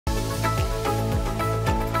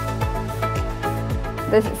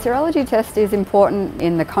The serology test is important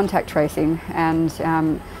in the contact tracing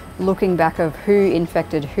and looking back of who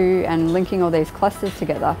infected who and linking all these clusters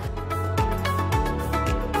together.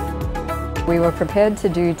 We were prepared to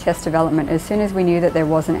do test development as soon as we knew that there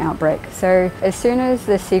was an outbreak. So as soon as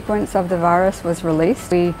the sequence of the virus was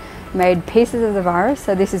released, we made pieces of the virus.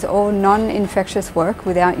 So this is all non-infectious work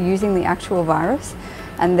without using the actual virus,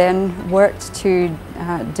 and then worked to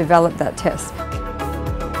develop that test.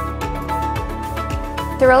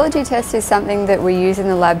 Serology test is something that we use in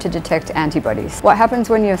the lab to detect antibodies. What happens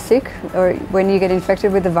when you're sick or when you get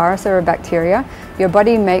infected with a virus or a bacteria, your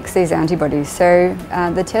body makes these antibodies. So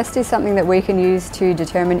the test is something that we can use to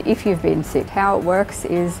determine if you've been sick. How it works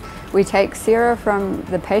is we take sera from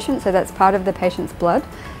the patient, so that's part of the patient's blood,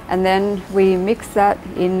 and then we mix that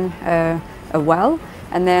in a well,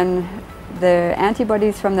 and then the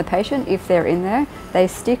antibodies from the patient, if they're in there, they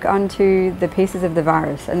stick onto the pieces of the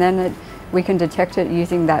virus, and then we can detect it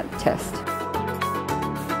using that test.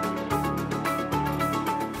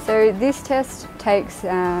 So this test takes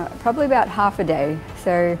probably about half a day.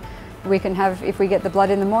 So we can have, if we get the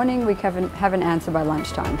blood in the morning, we can have an answer by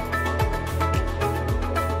lunchtime.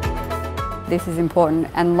 This is important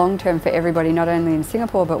and long-term for everybody, not only in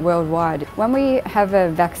Singapore but worldwide. When we have a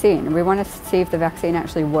vaccine, we want to see if the vaccine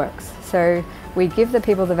actually works. So we give the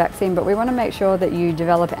people the vaccine, but we want to make sure that you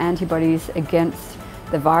develop antibodies against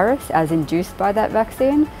the virus as induced by that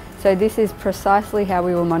vaccine. So this is precisely how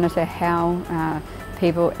we will monitor how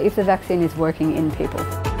if the vaccine is working in people.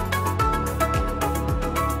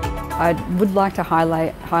 I would like to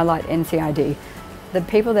highlight NCID. The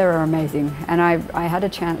people there are amazing, and I had a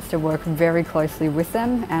chance to work very closely with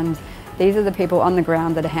them, and these are the people on the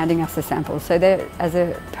ground that are handing us the samples. So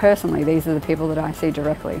personally, these are the people that I see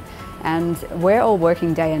directly. And we're all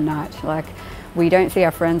working day and night. We don't see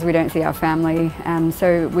our friends, we don't see our family, and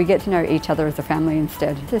so we get to know each other as a family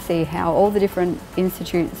instead. To see how all the different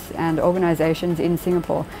institutes and organisations in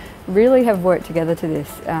Singapore really have worked together to this,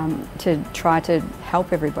 to try to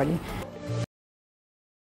help everybody.